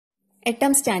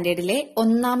8ാം സ്റ്റാൻഡേർഡിലെ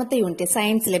ഒന്നാമത്തെ unit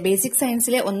സയൻസിലെ basic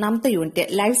സയൻസിലെ ഒന്നാമത്തെ unit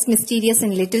lives mysterious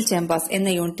in little chambers എന്ന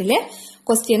യൂണിറ്റിലെ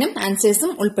ക്വസ്റ്റ്യനും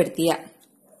ആൻസേഴ്സും ഉൾപ്പെടുത്തിയ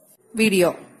video.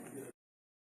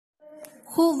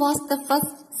 Who was the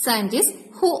first scientist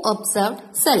who observed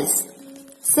cells?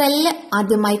 Cell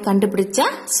ആദ്യമായി കണ്ടുപിടിച്ച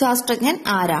ശാസ്ത്രജ്ഞൻ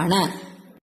ആരാണ്?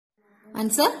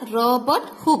 Answer Robert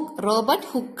hook. Robert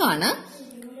hook ആണ്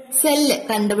സെല്ല്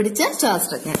കണ്ടുപിടിച്ച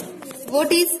ശാസ്ത്രജ്ഞൻ.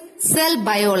 What is cell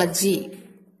biology?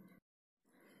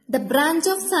 The branch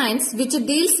of science which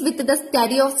deals with the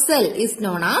study of cell is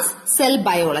known as cell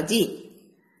biology.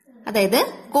 അതായത്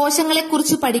കോശങ്ങളെ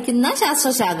കുറിച്ച് പഠിക്കുന്ന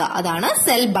ശാസ്ത്രശാഖ അതാണ്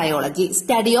cell biology.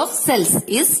 Study of cells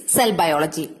is cell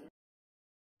biology.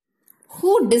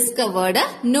 Who discovered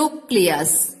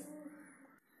nucleus?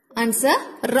 Answer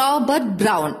Robert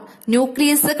brown.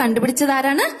 Nucleus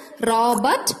കണ്ടുപിടിച്ചതാരാണ്?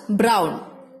 Robert brown.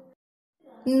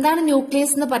 എന്താണ്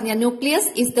nucleus എന്ന് പറഞ്ഞാൽ? Nucleus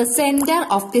is the centre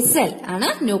of the cell ആണ്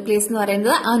nucleus എന്ന്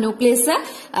പറയുന്നത്. ആ ന്യൂക്ലിയസ്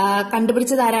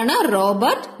കണ്ടുപിടിച്ചത് ആരാണ്?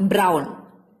 Robert brown.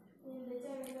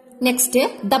 Next,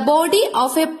 the body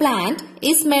of A plant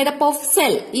is made up of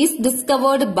cell is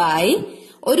discovered by.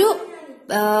 ഒരു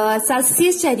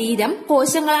സസ്യ ശരീരം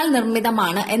കോശങ്ങളാൽ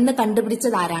നിർമ്മിതമാണ് എന്ന്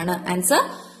കണ്ടുപിടിച്ചത് ആരാണ്? Answer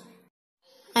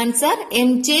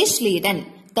M.J. Schleiden.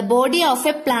 The body of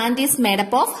a plant is made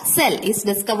up of cell is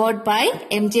discovered by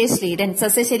M.J. Schleiden.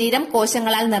 സസ്യശരീരം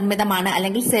കോശങ്ങളാൽ നിർമ്മിതമാണ്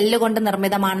അല്ലെങ്കിൽ cell കൊണ്ട്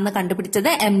നിർമ്മിതമാണെന്ന് കണ്ടുപിടിച്ചത്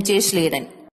M.J. Schleiden.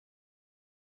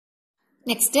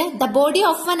 Next, the body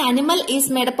of an animal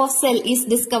is made up of cell is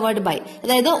discovered by.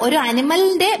 അതായത് ഒരു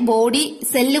അനിമലിന്റെ body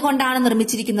cell കൊണ്ടാണ്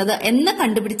നിർമ്മിച്ചിരിക്കുന്നത് എന്ന്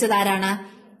കണ്ടുപിടിച്ചത് ആരാണ്?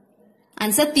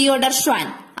 Answer Theodore Schwann.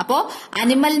 അപ്പോ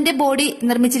അനിമലിന്റെ ബോഡി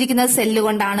നിർമ്മിച്ചിരിക്കുന്നത് സെല്ല്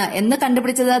കൊണ്ടാണ് എന്ന്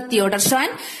കണ്ടുപിടിച്ചത് തിയോഡർ ഷ്വാൻ.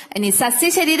 ഇനി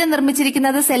സസ്യശരീരം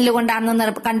നിർമ്മിച്ചിരിക്കുന്നത് സെല്ല് കൊണ്ടാണെന്ന്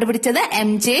കണ്ടുപിടിച്ചത്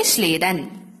M.J. Schleiden.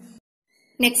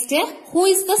 Next, who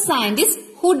is the scientist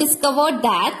who discovered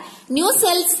that new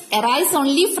cells arise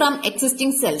only from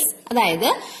existing cells? അതായത്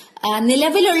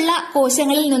നിലവിലുള്ള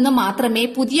കോശങ്ങളിൽ നിന്ന് മാത്രമേ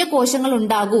പുതിയ കോശങ്ങൾ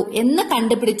ഉണ്ടാകൂ എന്ന്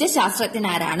കണ്ടുപിടിച്ച ശാസ്ത്രജ്ഞൻ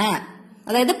ആരാണ്?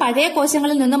 അതായത് പഴയ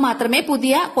കോശങ്ങളിൽ നിന്ന് മാത്രമേ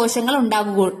പുതിയ കോശങ്ങൾ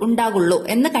ഉണ്ടാകുള്ളൂ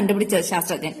എന്ന് കണ്ടുപിടിച്ച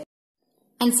ശാസ്ത്രജ്ഞൻ.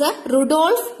 Answer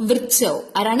Rudolf വിർച്ചോവ്.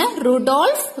 ആരാണ്?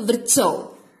 Rudolf വിർച്ചോവ്.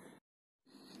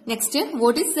 Next,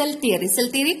 what is cell theory? Cell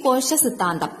theory കോശ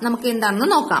സിദ്ധാന്തം നമുക്ക് എന്താണെന്ന്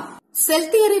നോക്കാം. Cell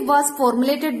theory was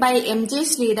formulated by M.J.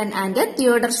 Schleiden and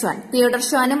Theodore Schwann. Theodore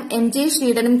ഷ്വാനും M.J.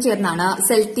 Schleideനും ചേർന്നാണ്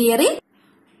സെൽ തിയറി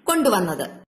കൊണ്ടുവന്നത്.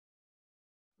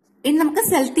 ഇനി നമുക്ക്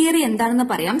സെൽ തിയറി എന്താണെന്ന്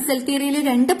പറയാം. സെൽ തിയറിയിൽ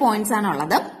 2 പോയിന്റ്സ് ആണ്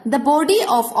ഉള്ളത്. The body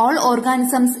of all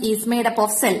organisms is made up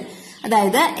of cell.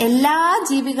 അതായത് എല്ലാ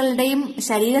ജീവികളുടെയും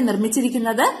ശരീരം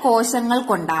നിർമ്മിച്ചിരിക്കുന്നത് കോശങ്ങൾ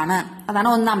കൊണ്ടാണ്. അതാണ്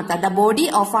ഒന്നാമത്തെ. The body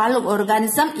of all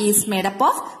organism is made up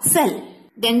of cell.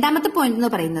 രണ്ടാമത്തെ പോയിന്റ്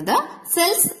എന്ന് പറയുന്നത്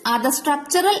cells are the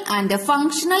structural and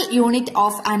functional unit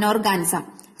of an organism.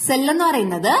 Cell എന്ന്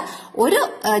പറയുന്നത് ഒരു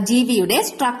ജീവിയുടെ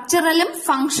സ്ട്രക്ചറലും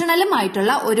ഫങ്ഷണലും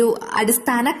ആയിട്ടുള്ള ഒരു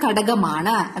അടിസ്ഥാന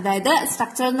ഘടകമാണ്. അതായത്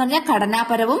സ്ട്രക്ചറൽ എന്ന് പറഞ്ഞാൽ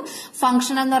ഘടനാപരവും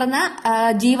ഫങ്ഷണൽ എന്ന് പറഞ്ഞാൽ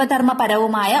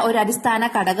ജീവധർമ്മപരവുമായ ഒരു അടിസ്ഥാന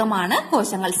ഘടകമാണ്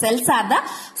കോശങ്ങൾ. Cells are the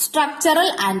structural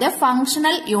and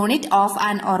functional unit of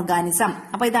an organism.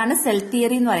 അപ്പൊ ഇതാണ് സെൽ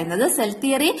തിയറി എന്ന് പറയുന്നത്. Cell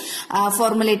theory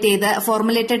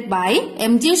formulated by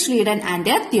M.J. Schleiden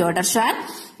and Theodore Schwann.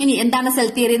 ഇനി എന്താണ് സെൽ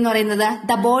തിയറി എന്ന് പറയുന്നത്?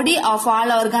 The body of all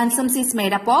organisms is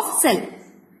made up of cell.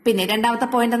 പിന്നെ രണ്ടാമത്തെ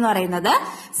പോയിന്റ് എന്ന് പറയുന്നത്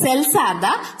cells are the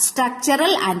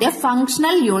structural and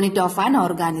functional unit of an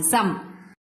organism.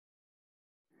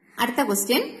 അടുത്ത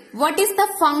question, what is the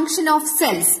function of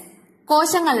cells?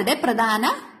 കോശങ്ങളുടെ പ്രധാന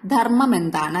ധർമ്മം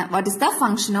എന്താണ്? What is the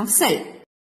function of cell?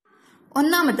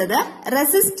 ഒന്നാമത്തത്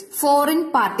റെസിസ്റ്റ് ഫോറിൻ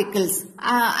പാർട്ടിക്കിൾസ്.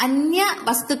 അന്യ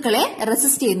വസ്തുക്കളെ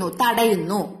റെസിസ്റ്റ് ചെയ്യുന്നു,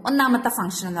 തടയുന്നു. ഒന്നാമത്തെ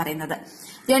ഫംഗ്ഷൻ എന്ന് പറയുന്നത്.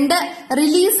 2,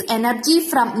 റിലീസ് എനർജി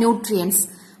ഫ്രം ന്യൂട്രിയൻസ്.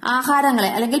 ആഹാരങ്ങളെ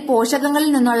അല്ലെങ്കിൽ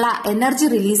പോഷകങ്ങളിൽ നിന്നുള്ള എനർജി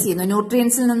റിലീസ് ചെയ്യുന്നു.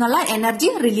 ന്യൂട്രിയൻസിൽ നിന്നുള്ള എനർജി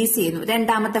റിലീസ് ചെയ്യുന്നു.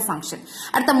 രണ്ടാമത്തെ ഫംഗ്ഷൻ.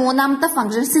 അടുത്ത മൂന്നാമത്തെ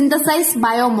ഫംഗ്ഷൻ സിന്തസൈസ്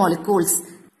ബയോമോളിക്യൂൾസ്.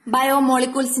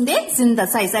 ബയോമോളിക്യൂൾസിന്റെ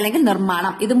സിന്തസൈസ് അല്ലെങ്കിൽ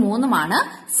നിർമ്മാണം. ഇത് മൂന്നുമാണ്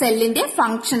സെല്ലിന്റെ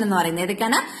ഫംഗ്ഷൻ എന്ന് പറയുന്നത്.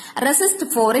 ഏതൊക്കെയാണ്? Resist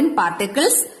foreign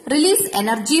particles, release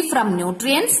energy from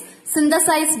nutrients,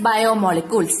 synthesise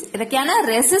biomolecules. ഇതൊക്കെയാണ്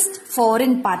resist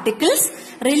foreign particles,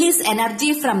 release energy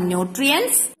from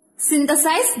nutrients,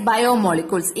 synthesise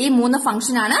biomolecules. ഈ 3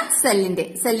 ഫംഗ്ഷനാണ്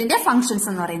സെല്ലിന്റെ ഫംഗ്ഷൻസ്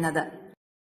എന്ന് പറയുന്നത്.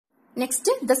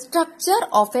 Next, the structure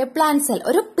of A plant cell.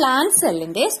 ഒരു പ്ലാന്റ്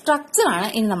സെല്ലിന്റെ സ്ട്രക്ചർ ആണ്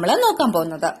ഇന്ന് നമ്മൾ നോക്കാൻ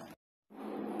പോകുന്നത്.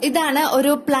 ഇതാണ്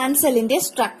ഒരു പ്ലാന്റ് സെല്ലിന്റെ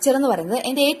സ്ട്രക്ചർ എന്ന് പറയുന്നത്.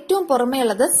 അതിന്റെ ഏറ്റവും പുറമേ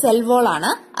ഉള്ളത് സെൽ വോൾ ആണ്.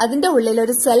 അതിന്റെ ഉള്ളിൽ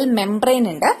ഒരു സെൽ മെംബ്രെയിൻ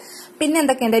ഉണ്ട്. പിന്നെ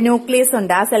എന്തൊക്കെയുണ്ട്? ന്യൂക്ലിയസ്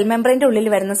ഉണ്ട്. ആ സെൽ മെംബ്രെയിന്റെ ഉള്ളിൽ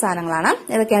വരുന്ന സാധനങ്ങളാണ്.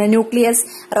 ഏതൊക്കെയാണ്? Nucleus,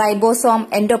 ribosome,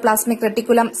 endoplasmic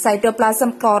reticulum, cytoplasm,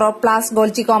 chloroplast,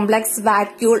 Golgi complex,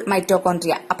 vacuole,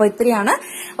 mitochondria. അപ്പൊ ഇത്രയാണ്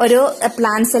ഒരു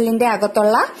പ്ലാന്റ് സെല്ലിന്റെ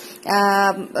അകത്തുള്ള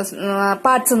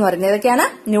പാർട്സ് എന്ന് പറയുന്നത്. ഏതൊക്കെയാണ്?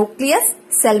 Nucleus,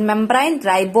 cell membrane,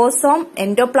 ribosome,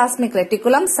 endoplasmic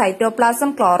reticulum, cytoplasm,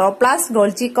 chloroplast,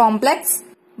 Golgi complex,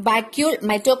 vacuole,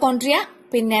 mitochondria,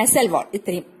 പിന്നെ സെൽ വാൾ.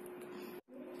 ഇത്രയും.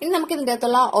 ഇനി നമുക്ക് ഇതിന്റെ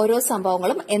അകത്തുള്ള ഓരോ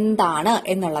സംഭവങ്ങളും എന്താണ്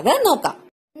എന്നുള്ളത് നോക്കാം.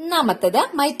 ഒന്നാമത്തേത്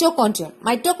mitochondrion.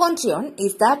 Mitochondrion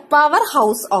is the power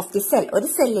house of the cell. ഒരു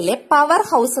സെല്ലിലെ പവർ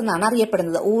ഹൌസ് എന്നാണ്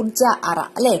അറിയപ്പെടുന്നത്. ഊർജ അറ,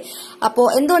 അല്ലെ? അപ്പോ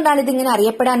എന്തുകൊണ്ടാണ് ഇതിങ്ങനെ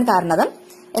അറിയപ്പെടാൻ കാരണം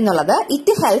എന്നുള്ളത്,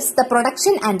 it helps the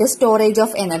production and storage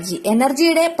of energy.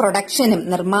 എനർജിയുടെ പ്രൊഡക്ഷനും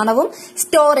നിർമ്മാണവും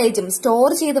സ്റ്റോറേജും, സ്റ്റോർ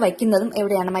ചെയ്ത് വയ്ക്കുന്നതും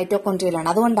എവിടെയാണ്? മൈറ്റോകോൺട്രിയയിലാണ്.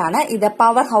 അതുകൊണ്ടാണ് ഇത്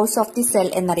power house of the cell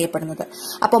എന്നറിയപ്പെടുന്നത്.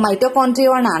 അപ്പോൾ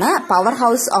മൈറ്റോകോൺട്രിയോൺ ആണ് power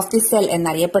house of the cell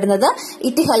എന്നറിയപ്പെടുന്നത്.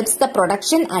 It helps the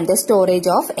production and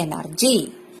storage of energy.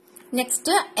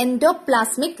 Next,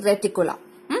 endoplasmic reticulum.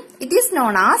 It is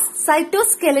known as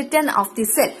cytoskeleton of the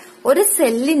cell. ഒരു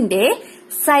സെല്ലിന്റെ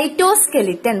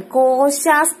സൈറ്റോസ്കെലിറ്റൻ,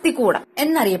 കോശാസ്ഥികൂടം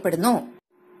എന്നറിയപ്പെടുന്നു.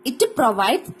 It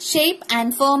provide shape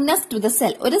and firmness to the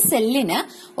cell. ഒരു സെല്ലിന്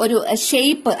ഒരു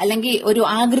shape അല്ലെങ്കിൽ ഒരു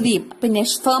ആകൃതിയും പിന്നെ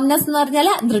ഫേംനെസ് എന്ന് പറഞ്ഞാൽ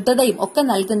ദൃഢതയും ഒക്കെ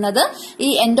നൽകുന്നത് ഈ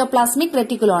എൻഡോപ്ലാസ്മിക്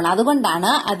റെറ്റിക്കുലം ആണ്.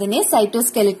 അതുകൊണ്ടാണ് അതിനെ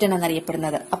സൈറ്റോസ്കെലിറ്റൻ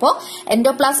എന്നറിയപ്പെടുന്നത്. അപ്പോ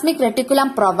endoplasmic reticulum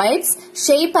provides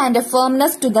shape and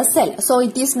firmness to the cell. So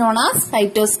it is known as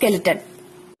cytoskeleton.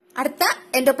 അടുത്ത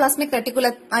എൻഡോപ്ലാസ്മിക്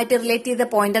റെറ്റിക്കുലമായിട്ട് റിലേറ്റ് ചെയ്ത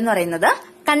പോയിന്റ് എന്ന് പറയുന്നത്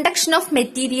conduction of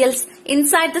materials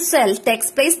inside the cell takes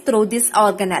place through this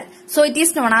organelle. So it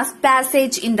is known as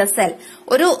passage in the cell.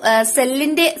 ഒരു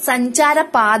സെല്ലിന്റെ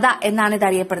സഞ്ചാരപാത എന്നാണ് ഇത്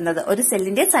അറിയപ്പെടുന്നത്. ഒരു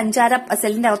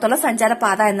സെല്ലിന്റെ അകത്തുള്ള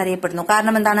സഞ്ചാരപാത എന്നറിയപ്പെടുന്നു.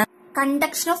 കാരണം എന്താണ്?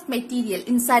 Conduction of material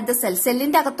inside the cell.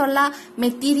 സെല്ലിന്റെ അകത്തുള്ള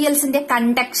മെറ്റീരിയൽസിന്റെ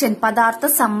കണ്ടക്ഷൻ, പദാർത്ഥ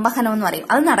സംവഹനം എന്ന് പറയും.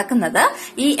 അത് നടക്കുന്നത്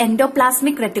ഈ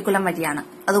എൻഡോപ്ലാസ്മിക് റെറ്റിക്കുലം വഴിയാണ്.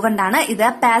 അതുകൊണ്ടാണ് ഇത്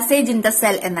പാസേജ് ഇൻ ദ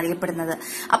സെൽ എന്നറിയപ്പെടുന്നത്.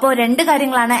 അപ്പോൾ രണ്ട്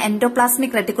കാര്യങ്ങളാണ്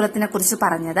എൻഡോപ്ലാസ്മിക് റെറ്റിക്കുലത്തിനെ കുറിച്ച്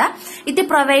പറഞ്ഞത്. It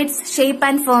provides shape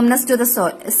and firmness to the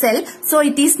cell. So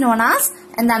it is known as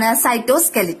എന്താണ്?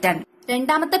 സൈറ്റോസ്കെലിറ്റൻ.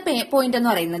 രണ്ടാമത്തെ പോയിന്റ് എന്ന്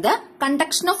പറയുന്നത്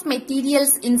conduction of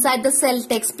materials inside the cell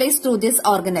takes place through this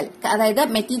organelle. അതായത്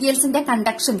മെറ്റീരിയൽസിന്റെ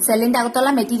കണ്ടക്ഷൻ, സെല്ലിന്റെ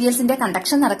അകത്തുള്ള മെറ്റീരിയൽസിന്റെ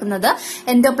കണ്ടക്ഷൻ നടക്കുന്നത്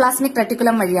എൻഡോപ്ലാസ്മിക്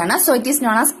റെറ്റിക്കുലം വഴിയാണ്. So it is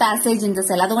known as passage in the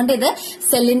cell. അതുകൊണ്ട് ഇത്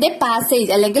സെല്ലിന്റെ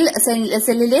പാസേജ് അല്ലെങ്കിൽ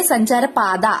സെല്ലിലെ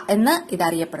സഞ്ചാരപാത എന്ന് ഇത്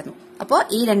അറിയപ്പെടുന്നു. അപ്പോൾ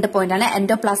ഈ രണ്ട് പോയിന്റാണ്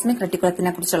എൻഡോപ്ലാസ്മിക്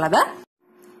റെറ്റിക്കുലത്തിനെ കുറിച്ചുള്ളത്.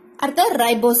 അടുത്ത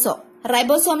റൈബോസോം.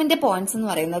 റൈബോസോമിന്റെ പോയിന്റ്സ് എന്ന്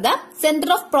പറയുന്നത് centre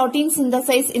of protein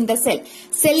synthesise in the cell.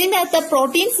 സെല്ലിന്റെ അകത്ത്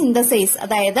പ്രോട്ടീൻ സിന്തസൈസ്,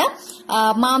 അതായത്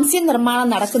മാംസ്യ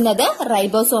നിർമ്മാണം നടക്കുന്നത്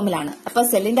റൈബോസോമിലാണ്. അപ്പൊ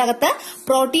സെല്ലിന്റെ അകത്ത്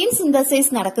പ്രോട്ടീൻ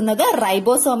സിന്തസൈസ് നടക്കുന്നത്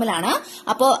റൈബോസോമിലാണ്.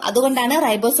 അപ്പോ അതുകൊണ്ടാണ്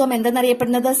ribosome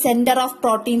എന്തെന്നറിയപ്പെടുന്നത്? Centre of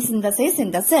protein synthesise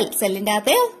in the cell. സെല്ലിന്റെ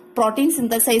അകത്തെ പ്രോട്ടീൻ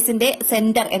സിന്തസൈസിന്റെ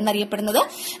സെന്റർ എന്നറിയപ്പെടുന്നത്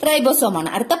റൈബോസോമാണ്.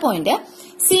 അടുത്ത point,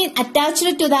 scene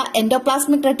attached to the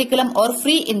endoplasmic reticulum or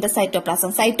free in the cytoplasm.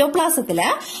 സൈറ്റോപ്ലാസത്തില്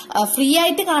free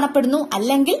ആയിട്ട് കാണപ്പെടുന്നു,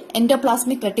 അല്ലെങ്കിൽ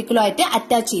എൻഡോപ്ലാസ്മിക് റെറ്റിക്കുലം ആയിട്ട്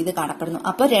അറ്റാച്ച് ചെയ്ത് കാണപ്പെടുന്നു.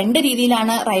 അപ്പൊ രണ്ട്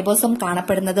രീതിയിലാണ് റൈബോസോം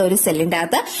കാണപ്പെടുന്നത് ഒരു സെല്ലിന്റെ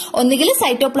അകത്ത്. ഒന്നുകിൽ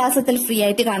സൈറ്റോപ്ലാസത്തിൽ ഫ്രീ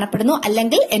ആയിട്ട് കാണപ്പെടുന്നു,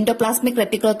 അല്ലെങ്കിൽ എൻഡോപ്ലാസ്മിക്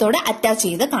റെറ്റിക്കുലത്തോട് അറ്റാച്ച്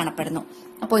ചെയ്ത് കാണപ്പെടുന്നു.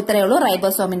 അപ്പോൾ ഇത്രയേ ഉള്ളൂ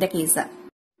റൈബോസോമിന്റെ case.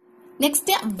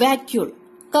 Next, vacuole.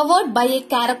 Covered by A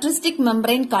characteristic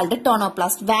membrane called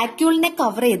tonoplast. വാക്യൂളിനെ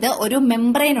cover ചെയ്ത് ഒരു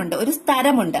മെംബ്രെയിൻ ഉണ്ട്, ഒരു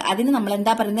സ്തരമുണ്ട്. അതിന് നമ്മൾ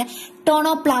എന്താ പറയുന്നത്?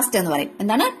 ടോണോപ്ലാസ്റ്റ് എന്ന് പറയും.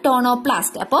 എന്താണ്?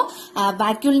 ടോണോപ്ലാസ്റ്റ്. അപ്പോ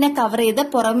വാക്യൂളിനെ കവർ ചെയ്ത്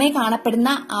പുറമേ കാണപ്പെടുന്ന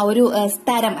ആ ഒരു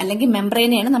സ്തരം അല്ലെങ്കിൽ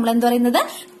മെംബ്രെയിനെയാണ് നമ്മൾ എന്ത് പറയുന്നത്?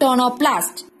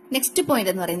 ടോണോപ്ലാസ്റ്റ്. നെക്സ്റ്റ്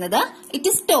പോയിന്റ് എന്ന് പറയുന്നത്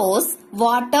it stores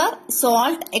water,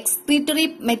 salt, excretory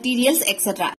materials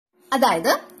etcetera.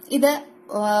 അതായത് ഇത്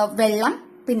വെള്ളം,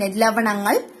 പിന്നെ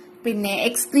ലവണങ്ങൾ, പിന്നെ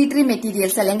എക്സ്ക്രീറ്ററി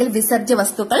മെറ്റീരിയൽസ് അല്ലെങ്കിൽ വിസർജ്യ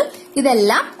വസ്തുക്കൾ,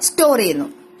 ഇതെല്ലാം സ്റ്റോർ ചെയ്യുന്നു.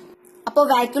 അപ്പോൾ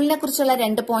വാക്യൂളിനെ കുറിച്ചുള്ള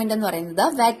രണ്ട് പോയിന്റ് എന്ന് പറയുന്നത്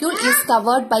vacuole is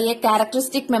covered by A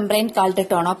characteristic membrane called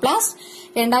tonoplast.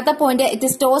 രണ്ടാമത്തെ point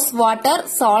it stores water,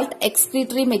 salt,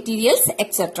 excretory materials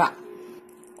etcetera.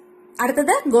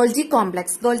 അടുത്തത് ഗോൾജി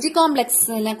കോംപ്ലക്സ്. ഗോൾജി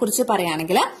കോംപ്ലക്സിനെ കുറിച്ച്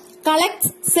പറയുകയാണെങ്കിൽ collects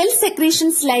cell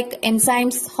secretions like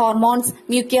enzymes, hormones,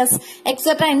 mucus,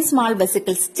 etc. in small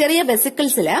vesicles. ചെറിയ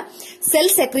വെസിക്കിൾസില് cell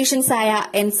secretions ആയ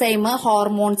enzyme,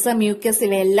 hormones, mucus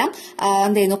ഇവയെല്ലാം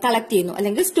എന്ത് ചെയ്യുന്നു? Collect ചെയ്യുന്നു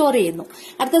അല്ലെങ്കിൽ സ്റ്റോർ ചെയ്യുന്നു.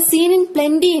 അടുത്ത scene in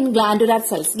plenty in glandular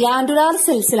cells. Glandular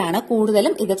സെൽസിലാണ്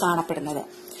കൂടുതലും ഇത് കാണപ്പെടുന്നത്.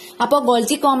 അപ്പോൾ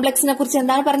ഗോൾജി കോംപ്ലക്സിനെ കുറിച്ച്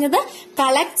എന്താണ് പറഞ്ഞത്?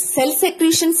 Collect cell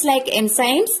secretions like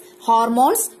enzymes,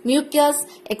 hormones, mucus,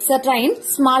 etcetera in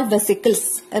small vesicles.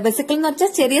 Vesicle എന്ന്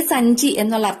വെച്ചാൽ ചെറിയ സഞ്ചി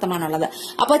എന്നുള്ള അർത്ഥമാണുള്ളത്.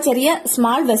 അപ്പോൾ ചെറിയ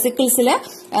സ്മാൾ വെസിക്കിൾസില്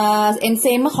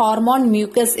എൻസൈം, ഹോർമോൺ,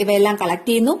 മ്യൂക്കസ് ഇവയെല്ലാം കളക്ട്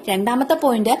ചെയ്യുന്നു. രണ്ടാമത്തെ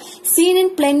point, scene in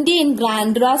plenty in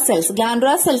glandular cells.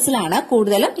 Glandular സെൽസിലാണ്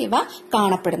കൂടുതലും ഇവ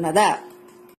കാണപ്പെടുന്നത്.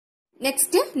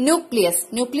 Next, nucleus.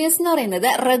 ന്യൂക്ലിയസ് എന്ന് പറയുന്നത്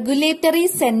regulatory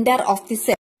centre of the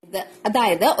cell,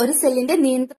 അതായത് ഒരു സെല്ലിന്റെ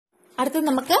നിയന്ത്രണം. അടുത്തത്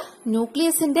നമുക്ക്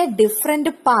ന്യൂക്ലിയസിന്റെ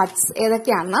ഡിഫറെന്റ് പാർട്സ്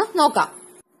ഏതൊക്കെയാണെന്ന് നോക്കാം.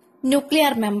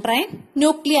 ന്യൂക്ലിയർ മെംബ്രെയിൻ,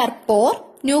 ന്യൂക്ലിയർ പോർ,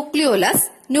 ന്യൂക്ലിയോലസ്,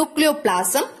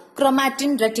 ന്യൂക്ലിയോപ്ലാസം,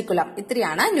 ക്രോമാറ്റിൻ റെറ്റിക്കുലം.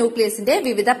 ഇത്രയാണ് ന്യൂക്ലിയസിന്റെ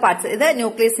വിവിധ പാർട്സ്. ഇത്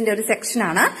ന്യൂക്ലിയസിന്റെ ഒരു സെക്ഷൻ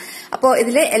ആണ്. അപ്പോൾ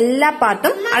ഇതിലെ എല്ലാ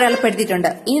പാർട്ടും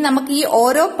അടയാളപ്പെടുത്തിയിട്ടുണ്ട്. ഇനി നമുക്ക് ഈ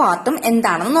ഓരോ പാർട്ടും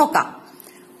എന്താണെന്ന് നോക്കാം.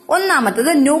 ഒന്നാമത്തത്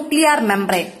nuclear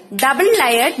membrane, double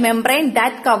layered membrane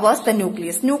that covers the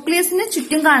nucleus. ന്യൂക്ലിയസിന്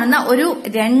ചുറ്റും കാണുന്ന ഒരു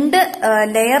 2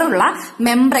 ലെയറുള്ള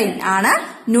മെംബ്രെയിൻ ആണ്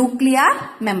ന്യൂക്ലിയർ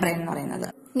മെംബ്രെയിൻ എന്ന് പറയുന്നത്.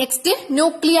 നെക്സ്റ്റ്,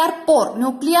 ന്യൂക്ലിയർ പോർ.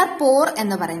 ന്യൂക്ലിയർ പോർ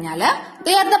എന്ന് പറഞ്ഞാല്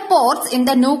they are the pores in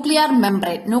the nuclear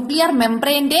membrane. Nuclear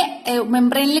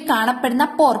മെംബ്രെയിനിൽ കാണപ്പെടുന്ന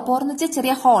പോർ എന്ന് വെച്ചാൽ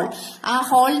ചെറിയ ഹോൾ. ആ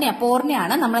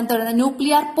പോറിനെയാണ് നമ്മൾ എന്ത് പറയുന്നത്,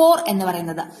 ന്യൂക്ലിയർ പോർ എന്ന്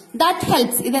പറയുന്നത്. ദാറ്റ്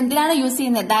ഹെൽപ്സ്, ഇത് എന്തിനാണ് യൂസ്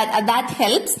ചെയ്യുന്നത്, that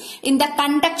helps in the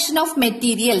conduction of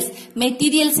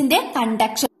മെറ്റീരിയൽസിന്റെ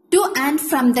conduction two and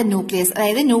from the nucleus.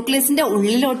 അതായത് ന്യൂക്ലിയസിന്റെ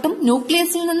ഉള്ളിലോട്ടും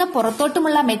ന്യൂക്ലിയസിൽ നിന്ന്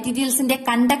പുറത്തോട്ടുമുള്ള മെറ്റീരിയൽസിന്റെ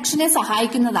കണ്ടക്ഷനെ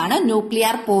സഹായിക്കുന്നതാണ്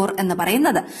ന്യൂക്ലിയർ പോർ എന്ന്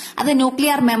പറയുന്നത്. അത്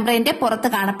ന്യൂക്ലിയർ മെംബ്രെയിന്റെ പുറത്ത്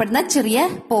കാണപ്പെടുന്ന ചെറിയ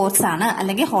പോർസ് ആണ്,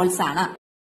 അല്ലെങ്കിൽ ഹോൾസ് ആണ്.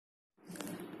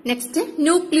 Next,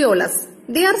 nucleolus.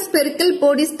 They are spherical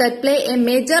bodies that play a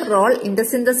major role in the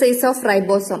synthesis of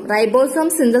ribosome.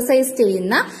 Ribosome synthesize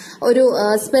ചെയ്യുന്ന ഒരു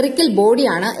സ്പെറിക്കൽ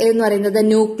ബോഡിയാണ് എന്ന് പറയുന്നത്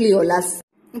ന്യൂക്ലിയോലസ്.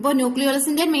 ഇപ്പോൾ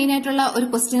ന്യൂക്ലിയോളസിന്റെ മെയിൻ ആയിട്ടുള്ള ഒരു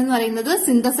ക്വസ്റ്റ്യൻ എന്ന് പറയുന്നത്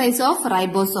സിന്തസൈസ് ഓഫ്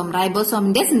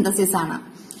റൈബോസോമിന്റെ സിന്തസിസ് ആണ്.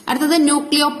 അടുത്തത്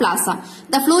nucleoplasm,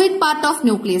 the fluid part of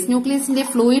nucleus. ന്യൂക്ലിയസിന്റെ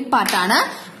fluid പാർട്ടാണ്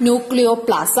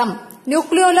nucleoplasm.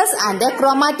 Nucleolus and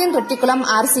chromatin reticulum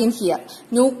are seen here.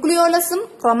 ന്യൂക്ലിയോലസും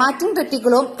chromatin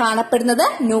റെറ്റിക്കുലവും കാണപ്പെടുന്നത്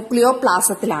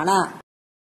ന്യൂക്ലിയോപ്ലാസത്തിലാണ്.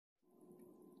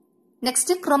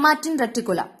 Next, chromatin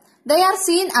reticulum. They are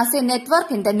seen as a network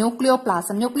in the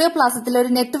nucleoplasm. ന്യൂക്ലിയോപ്ലാസത്തിൽ ഒരു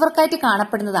നെറ്റ്വർക്കായിട്ട്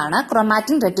കാണപ്പെടുന്നതാണ്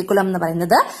chromatin reticulum എന്ന്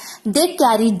പറയുന്നത്. They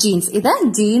carry genes. ഇത്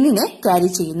ജീനിനെ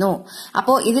carry ചെയ്യുന്നു.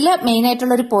 അപ്പോൾ ഇതില് main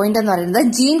ആയിട്ടുള്ള ഒരു പോയിന്റ് എന്ന് പറയുന്നത്,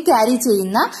 ജീൻ ക്യാരി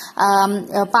ചെയ്യുന്ന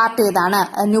പാർട്ട് ഏതാണ്,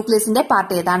 ന്യൂക്ലിയസിന്റെ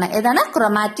പാർട്ട് ഏതാണ്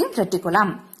ക്രോമാറ്റിൻ റെറ്റിക്കുലം.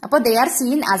 അപ്പോൾ they are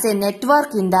seen as A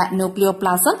network in the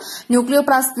nucleoplasm.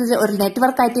 ന്യൂക്ലിയോപ്ലാസത്തിൽ ഒരു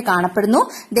നെറ്റ്വർക്ക് ആയിട്ട് കാണപ്പെടുന്നു.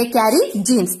 ദേ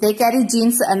ക്യാരി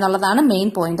ജീൻസ് എന്നുള്ളതാണ് മെയിൻ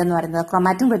പോയിന്റ് എന്ന് പറയുന്നത്.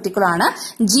 ക്രോമാറ്റിൻ റെറ്റിക്കുലം ആണ്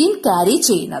ജീൻ ക്യാരി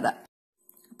ചെയ്യുന്നത്.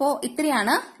 അപ്പോൾ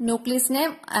ഇത്രയാണ്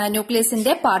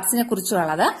ന്യൂക്ലിയസിന്റെ പാർട്സിനെ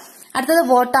കുറിച്ചുള്ളത്. അടുത്തത്,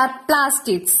 what are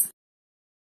plastids?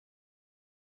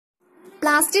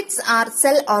 Plastids are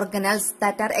cell organelles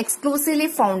that are exclusively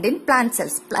found in plant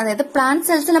cells. അതായത് പ്ലാന്റ്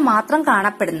സെൽസിൽ മാത്രം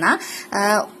കാണപ്പെടുന്ന,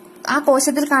 ആ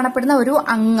കോശത്തിൽ കാണപ്പെടുന്ന ഒരു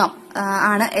അംഗം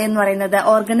ആണ് എന്ന് പറയുന്നത്,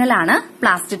 ഓർഗനൽ ആണ്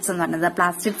പ്ലാസ്റ്റിഡ്സ് എന്ന് പറയുന്നത്.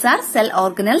 Plastids R cell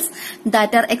organelles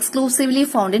that are exclusively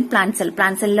found in plant cell.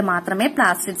 Plant സെല്ലിൽ മാത്രമേ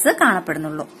plastids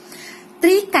കാണപ്പെടുന്നുള്ളൂ.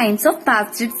 3 kinds of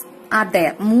plastids are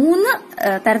there. 3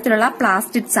 തരത്തിലുള്ള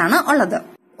പ്ലാസ്റ്റിഡ്സ് ആണ് ഉള്ളത്.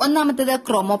 ഒന്നാമത്തേത്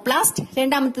ക്രോമോപ്ലാസ്റ്റ്,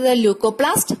 രണ്ടാമത്തേത്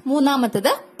ലൂക്കോപ്ലാസ്റ്റ്,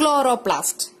 മൂന്നാമത്തേത്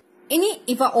ക്ലോറോപ്ലാസ്റ്റ്. ഇനി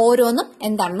ഇവ ഓരോന്നും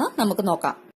എന്താണെന്ന് നമുക്ക്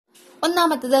നോക്കാം.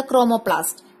 ഒന്നാമത്തേത്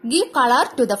chromoplast. Give colour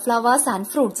to the flowers and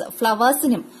fruits.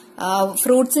 ഫ്ലവേഴ്സിനും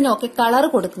ഫ്രൂട്ട്സിനും ഒക്കെ കളർ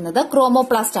കൊടുക്കുന്നത്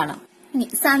ക്രോമോപ്ലാസ്റ്റ് ആണ്. ഇനി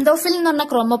സാന്തോഫിൽ എന്ന് പറഞ്ഞ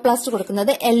ക്രോമോപ്ലാസ്റ്റ്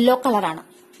കൊടുക്കുന്നത് യെല്ലോ കളറാണ്.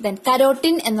 ദെൻ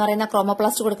കരോട്ടിൻ എന്ന് പറയുന്ന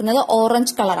ക്രോമോപ്ലാസ്റ്റ് കൊടുക്കുന്നത്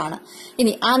ഓറഞ്ച് കളറാണ്.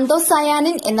 ഇനി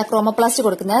ആന്തോസയാനിൻ എന്ന ക്രോമോപ്ലാസ്റ്റ്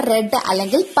കൊടുക്കുന്നത് റെഡ്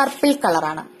അല്ലെങ്കിൽ പർപ്പിൾ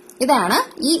കളറാണ്.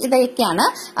 ഇതൊക്കെയാണ്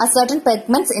certain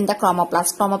pigments in the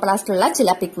chromoplast. ക്രോമോപ്ലാസ്റ്റിലുള്ള ചില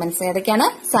പിഗ്മെന്റ്സ് ഏതൊക്കെയാണ്?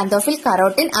 Xanthophyll,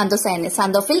 carotene, anthocyanin.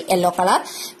 Xanthophyll yellow colour,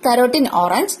 carotene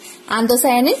orange,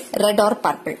 anthocyanin red or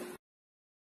purple.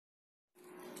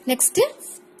 Next,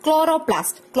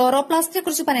 chloroplast. ക്ലോറോപ്ലാസ്റ്റിനെ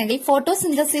കുറിച്ച് പറയുകയാണെങ്കിൽ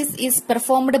ഫോട്ടോസിന്തസിസ് ഈസ്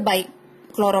പെർഫോംഡ് ബൈ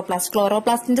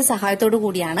ക്ലോറോപ്ലാസ്റ്റിന്റെ സഹായത്തോടു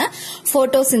കൂടിയാണ്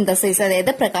ഫോട്ടോസിന്തസിസ്, അതായത്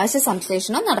പ്രകാശ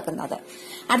സംശ്ലേഷണം നടക്കുന്നത്.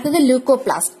 അടുത്തത്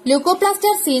leucoplast. Leucoplast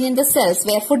are seen in the cells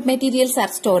wear food materials are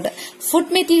stored.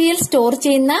 Food material store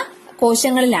ചെയ്യുന്ന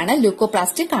കോശങ്ങളിലാണ്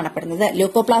leucoplast കാണപ്പെടുന്നത്.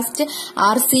 Leucoplast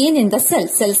are seen in the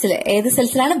സെൽസിൽ. ഏത്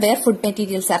സെൽസിലാണ്? Wear food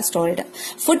materials are stored.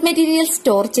 Food material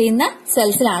store ചെയ്യുന്ന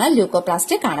സെൽസിലാണ്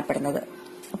ലൂക്കോപ്ലാസ്റ്റ് കാണപ്പെടുന്നത്.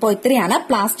 അപ്പോൾ ഇത്രയാണ്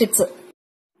പ്ലാസ്റ്റിഡ്സ്.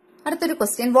 അടുത്തൊരു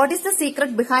question, what is the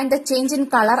secret behind the change in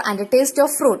colour and taste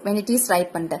of fruit when it is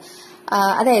ripened?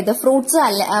 അതായത്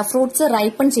fruits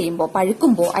ripen ചെയ്യുമ്പോൾ,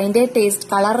 പഴുക്കുമ്പോൾ അതിന്റെ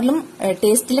കളറിലും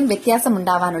ടേസ്റ്റിലും വ്യത്യാസം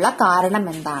ഉണ്ടാവാനുള്ള കാരണം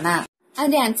എന്താണ്?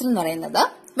 അതിന്റെ ആൻസർ എന്ന് പറയുന്നത്,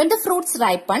 when the fruits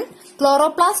ripen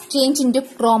chloroplast change in to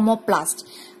chromoplast.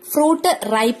 Fruit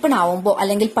ripen ആവുമ്പോൾ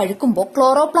അല്ലെങ്കിൽ പഴുക്കുമ്പോൾ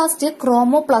ക്ലോറോപ്ലാസ്റ്റ്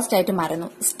ക്രോമോപ്ലാസ്റ്റ് ആയിട്ട് മാറുന്നു.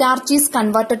 Starch is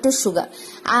converted to sugar.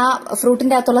 ആ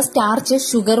ഫ്രൂട്ടിന്റെ അകത്തുള്ള സ്റ്റാർച്ച്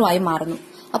ഷുഗറുമായി മാറുന്നു.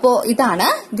 അപ്പോ ഇതാണ്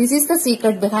this is the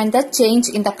secret behind the change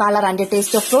in the colour and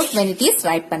taste of fruit when it is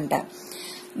ripened.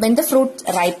 When the fruit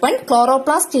ripened,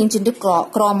 chloroplast change into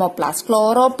chromoplast.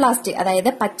 Chloroplast അതായത്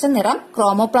പച്ച നിറം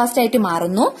chromoplast ആയിട്ട്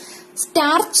മാറുന്നു.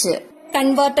 Starch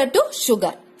converted to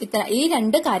sugar. ഈ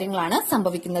രണ്ട് കാര്യങ്ങളാണ്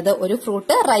സംഭവിക്കുന്നത് ഒരു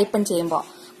ഫ്രൂട്ട് റൈപ്പൺ ചെയ്യുമ്പോൾ.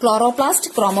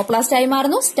 ക്ലോറോപ്ലാസ്റ്റ് chromoplast ആയി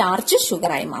മാറുന്നു, സ്റ്റാർച്ച്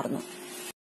ഷുഗർ ആയി മാറുന്നു.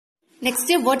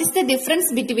 Next, what is the difference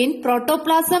between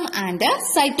protoplasm and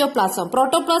cytoplasm?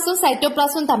 പ്രോട്ടോപ്ലാസവും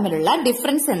സൈറ്റോപ്ലാസവും തമ്മിലുള്ള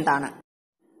ഡിഫറൻസ് എന്താണ്?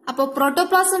 അപ്പോൾ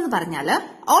പ്രോട്ടോപ്ലാസം എന്ന് പറഞ്ഞാല്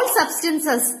all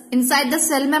substances inside the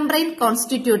cell membrane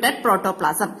constituted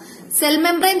protoplasm. Cell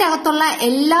മെംബ്രെയിന്റെ അകത്തുള്ള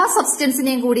എല്ലാ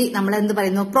സബ്സ്റ്റൻസിനെയും കൂടി നമ്മൾ എന്ത്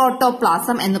പറയുന്നു?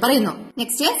 പ്രോട്ടോപ്ലാസം എന്ന് പറയുന്നു.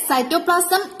 Next,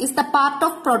 cytoplasm is the part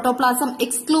of protoplasm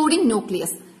excluding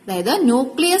nucleus. അതായത്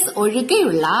ന്യൂക്ലിയസ്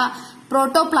ഒഴികെയുള്ള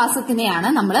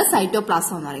പ്രോട്ടോപ്ലാസത്തിനെയാണ് നമ്മൾ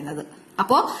സൈറ്റോപ്ലാസം എന്ന് പറയുന്നത്.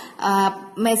 അപ്പോ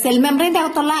സെൽ മെംബ്രെയിന്റെ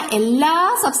അകത്തുള്ള എല്ലാ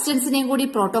സബ്സ്റ്റൻസിനെയും കൂടി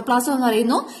പ്രോട്ടോപ്ലാസം എന്ന്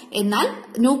പറയുന്നു. എന്നാൽ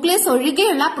ന്യൂക്ലിയസ്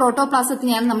ഒഴികെയുള്ള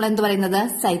പ്രോട്ടോപ്ലാസത്തിനെയാണ് നമ്മൾ എന്ത് പറയുന്നത്?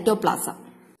 Cytoplasm.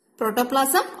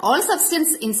 Protoplasm all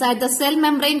substance inside the cell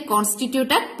membrane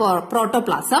constituted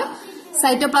protoplasm.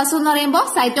 Cytoplasm എന്ന് പറയുമ്പോൾ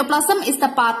cytoplasm is the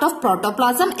part of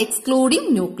protoplasm excluding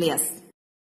nucleus.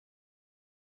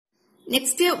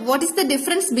 Next, what is the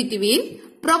difference between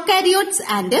പ്രൊകാരിയോട്സ്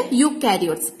and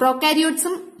eukaryotes?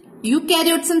 പ്രൊകാരിയോട്സും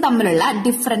യൂകാരിയോട്സും തമ്മിലുള്ള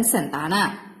ഡിഫറൻസ് എന്താണ്?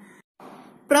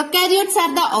 പ്രൊകാരിയോട്സ് are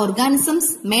the organisms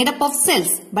made up of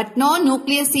cells but no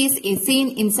nucleus is seen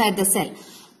inside the cell.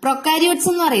 പ്രൊകാരിയോട്സ്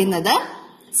എന്ന് പറയുന്നത്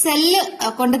cell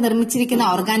കൊണ്ട് നിർമ്മിച്ചിരിക്കുന്ന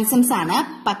organisms ആണ്.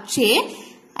 പക്ഷേ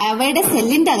അവയുടെ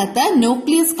സെല്ലിന്റെ അകത്ത്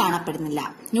ന്യൂക്ലിയസ് കാണപ്പെടുന്നില്ല.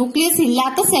 ന്യൂക്ലിയസ്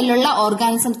ഇല്ലാത്ത സെല്ലുള്ള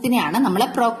ഓർഗാനിസത്തിനെയാണ് നമ്മൾ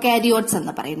പ്രൊകാരിയോട്സ്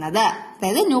എന്ന് പറയുന്നത്.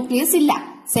 അതായത് ന്യൂക്ലിയസ് ഇല്ല,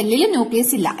 സെല്ലിൽ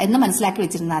ന്യൂക്ലിയസ് ഇല്ല എന്ന് മനസ്സിലാക്കി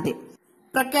വെച്ചിരുന്നാൽ മതി.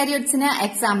 പ്രൊകാരിയോട്സിന്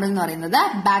എക്സാമ്പിൾ എന്ന് പറയുന്നത്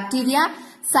ബാക്ടീരിയ,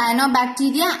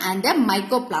 സയനോബാക്ടീരിയ ആൻഡ്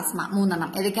മൈക്കോപ്ലാസ്മ.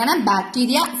 മൂന്നെണ്ണം. ഏതൊക്കെയാണ്?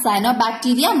 Bacteria,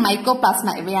 cyanobacteria,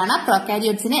 mycoplasma. ഇവയാണ്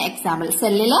പ്രൊകാരിയോട്സിന് എക്സാമ്പിൾ.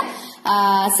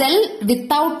 Cell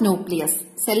without nucleus.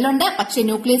 സെല്ലുണ്ട് പക്ഷെ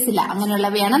ന്യൂക്ലിയസ് ഇല്ല,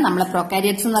 അങ്ങനെയുള്ളവയാണ് നമ്മൾ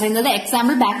പ്രൊകാരിയോട്സ് എന്ന് പറയുന്നത്.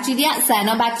 Example bacteria,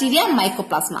 cyanobacteria,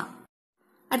 mycoplasma.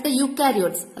 അടുത്ത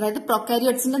യൂകാരിയോട്സ്, അതായത്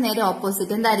പ്രൊകാരിയോട്സിന്റെ നേരെ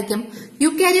ഓപ്പോസിറ്റ്. എന്തായിരിക്കും?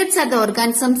 Eukaryotes are the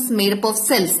organisms made up of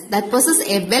cells that possess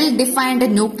A well defined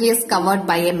nucleus covered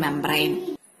by A membrane.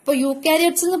 ഇപ്പൊ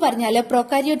യൂകാരിയോട്സ് എന്ന് പറഞ്ഞാല്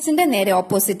പ്രൊകാരിയോട്സിന്റെ നേരെ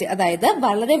ഓപ്പോസിറ്റ്. അതായത്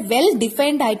വളരെ വെൽ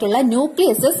ഡിഫൈൻഡ് ആയിട്ടുള്ള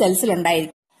ന്യൂക്ലിയസ് സെൽസിൽ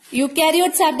ഉണ്ടായിരിക്കും.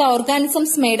 Eukaryotes are the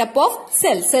organisms made up of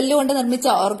cell. Cell കൊണ്ട് നിർമ്മിച്ച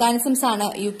ഓർഗാനിസംസ് ആണ്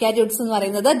യൂകാരിയോട്സ് എന്ന്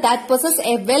പറയുന്നത്. That possess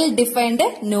A well defined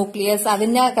nucleus.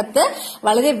 അതിനകത്ത്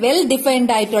വളരെ വെൽ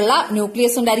ഡിഫൈൻഡ് ആയിട്ടുള്ള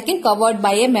ന്യൂക്ലിയസ് ഉണ്ടായിരിക്കും. Covered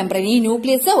by A membrane. ഈ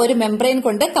ന്യൂക്ലിയസ് ഒരു മെംബ്രെയിൻ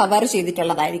കൊണ്ട് കവർ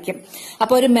ചെയ്തിട്ടുള്ളതായിരിക്കും.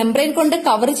 അപ്പൊ ഒരു മെംബ്രെയിൻ കൊണ്ട്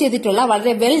കവർ ചെയ്തിട്ടുള്ള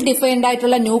വളരെ വെൽ ഡിഫൈൻഡ്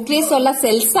ആയിട്ടുള്ള ന്യൂക്ലിയസ് ഉള്ള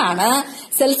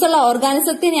സെൽസ് ഉള്ള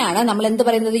ഓർഗാനിസത്തിനെയാണ് നമ്മൾ എന്ത്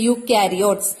പറയുന്നത്?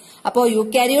 യൂകാരിയോട്സ്. അപ്പോ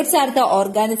eukaryotes are the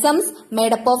organisms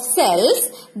made up of cells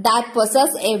that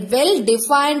possess A well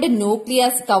defined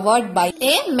nucleus covered by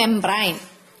A membrane.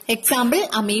 Example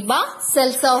amoeba,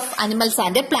 cells of animals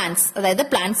and plants. അതായത്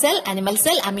plant cell, animal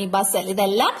cell, amoeba cell.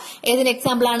 ഇതെല്ലാം ഏതിന്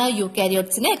example ആണ്?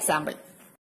 യൂകാരിയോട്സിന് example.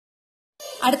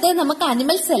 അടുത്തത് നമുക്ക്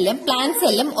animal സെല്ലും plant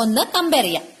സെല്ലും ഒന്ന് compare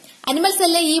ചെയ്യാം. അനിമൽ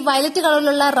സെല്ല് ഈ വയലറ്റ്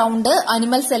കളറിലുള്ള റൗണ്ട്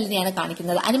അനിമൽ സെല്ലിനെയാണ്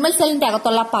കാണിക്കുന്നത്. അനിമൽ സെല്ലിന്റെ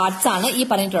അകത്തുള്ള പാർട്സ് ആണ് ഈ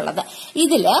പറഞ്ഞിട്ടുള്ളത്.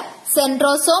 ഇതില്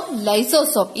സെൻട്രോസോം,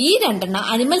 ലൈസോസോം ഈ രണ്ടെണ്ണം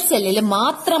അനിമൽ സെല്ലിൽ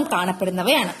മാത്രം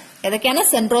കാണപ്പെടുന്നവയാണ്. ഏതൊക്കെയാണ്?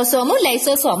 സെൻട്രോസോമും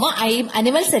ലൈസോസോമും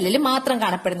അനിമൽ സെല്ലിൽ മാത്രം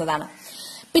കാണപ്പെടുന്നതാണ്.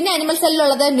 പിന്നെ animal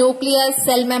സെല്ലിലുള്ളത് nucleus,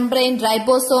 cell membrane,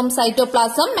 ribosome,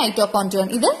 cytoplasm, mitochondrion.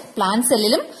 ഇത് പ്ലാന്റ്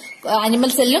സെല്ലിലും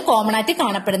അനിമൽ സെല്ലിലും കോമൺ ആയിട്ട്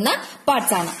കാണപ്പെടുന്ന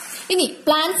പാർട്സ് ആണ്. ഇനി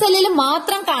പ്ലാന്റ് സെല്ലിൽ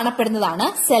മാത്രം കാണപ്പെടുന്നതാണ്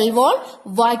cell wall,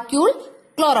 vacuole,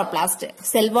 chloroplast.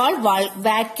 Cell wall,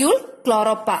 vacuole,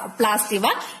 chloroplast ഇവ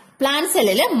പ്ലാന്റ്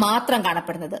സെല്ലിൽ മാത്രം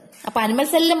കാണപ്പെടുന്നത്. അപ്പൊ അനിമൽ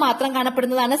സെല്ലിൽ മാത്രം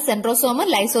കാണപ്പെടുന്നതാണ് സെൻട്രോസോമും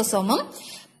ലൈസോസോമും.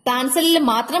 പ്ലാന്റ് സെല്ലിൽ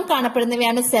മാത്രം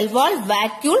കാണപ്പെടുന്നവയാണ് സെൽ വാൾ,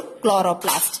 വാക്യൂൾ,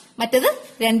 ക്ലോറോപ്ലാസ്റ്റ്. മറ്റത്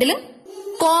രണ്ടിലും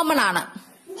കോമൺ ആണ്.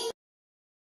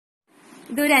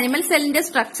 ഇതൊരു അനിമൽ സെല്ലിന്റെ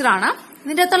സ്ട്രക്ചർ ആണ്.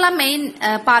 ഇതിന്റെ അകത്തുള്ള മെയിൻ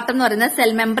പാർട്ട് എന്ന് പറയുന്നത്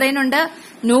സെൽ മെംബ്രെയിൻ ഉണ്ട്,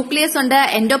 ന്യൂക്ലിയസ് ഉണ്ട്,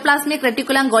 endoplasmic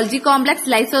reticulum, Golgi complex,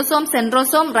 lysosome,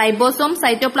 centrosome, ribosome,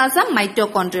 cytoplasm,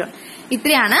 mitochondrion.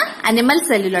 ഇത്രയാണ് അനിമൽ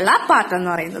സെല്ലിലുള്ള പാർട്ട് എന്ന്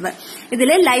പറയുന്നത്.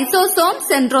 ഇതില് ലൈസോസോം,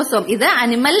 സെൻട്രോസോം ഇത്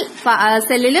അനിമൽ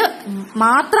സെല്ലില്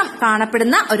മാത്രം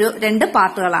കാണപ്പെടുന്ന രണ്ട്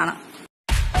പാർട്ടുകളാണ്.